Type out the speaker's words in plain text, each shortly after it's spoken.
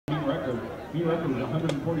record. Mean record was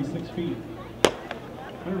 146 feet.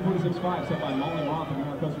 146.5 set by Molly Roth of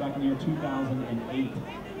Maricopa back in the year 2008.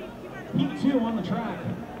 Heat 2 on the track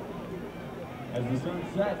as the sun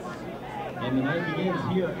sets and the night begins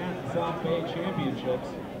here at the South Bay Championships.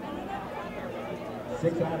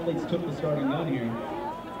 6 athletes took the starting gun here.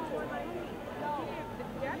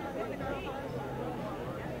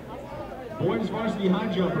 Boys varsity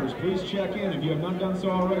high jumpers, please check in if you have not done so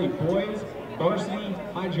already. Boys varsity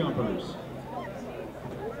high jumpers.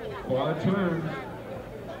 Bar turn.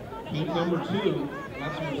 Heat number 2.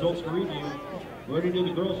 Got some results to review. Ready to do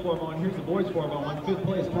the girls 4x1. Here's the boys 4x1. 5th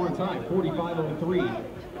place, Torrance High, 45.03.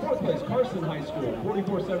 4th place, Carson High School,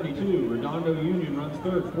 44.72. Redondo Union runs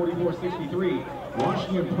 3rd, 44.63.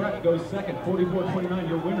 Washington Prep goes 2nd, 44.29.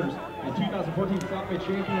 Your winners and 2014 South Bay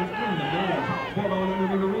champions in the men's 4x1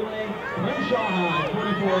 individual relay. Crenshaw High,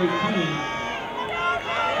 44.18.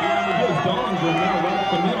 And the boys' Dons are now right up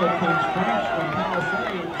the middle. Comes French from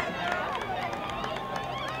Palisades.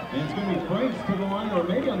 And it's going to be Franks to the line, or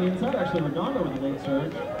maybe on the inside, actually, Redondo with the late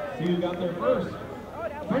surge. See who got there first.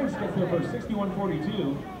 Franks gets there first,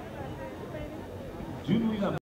 61.42. June lead up.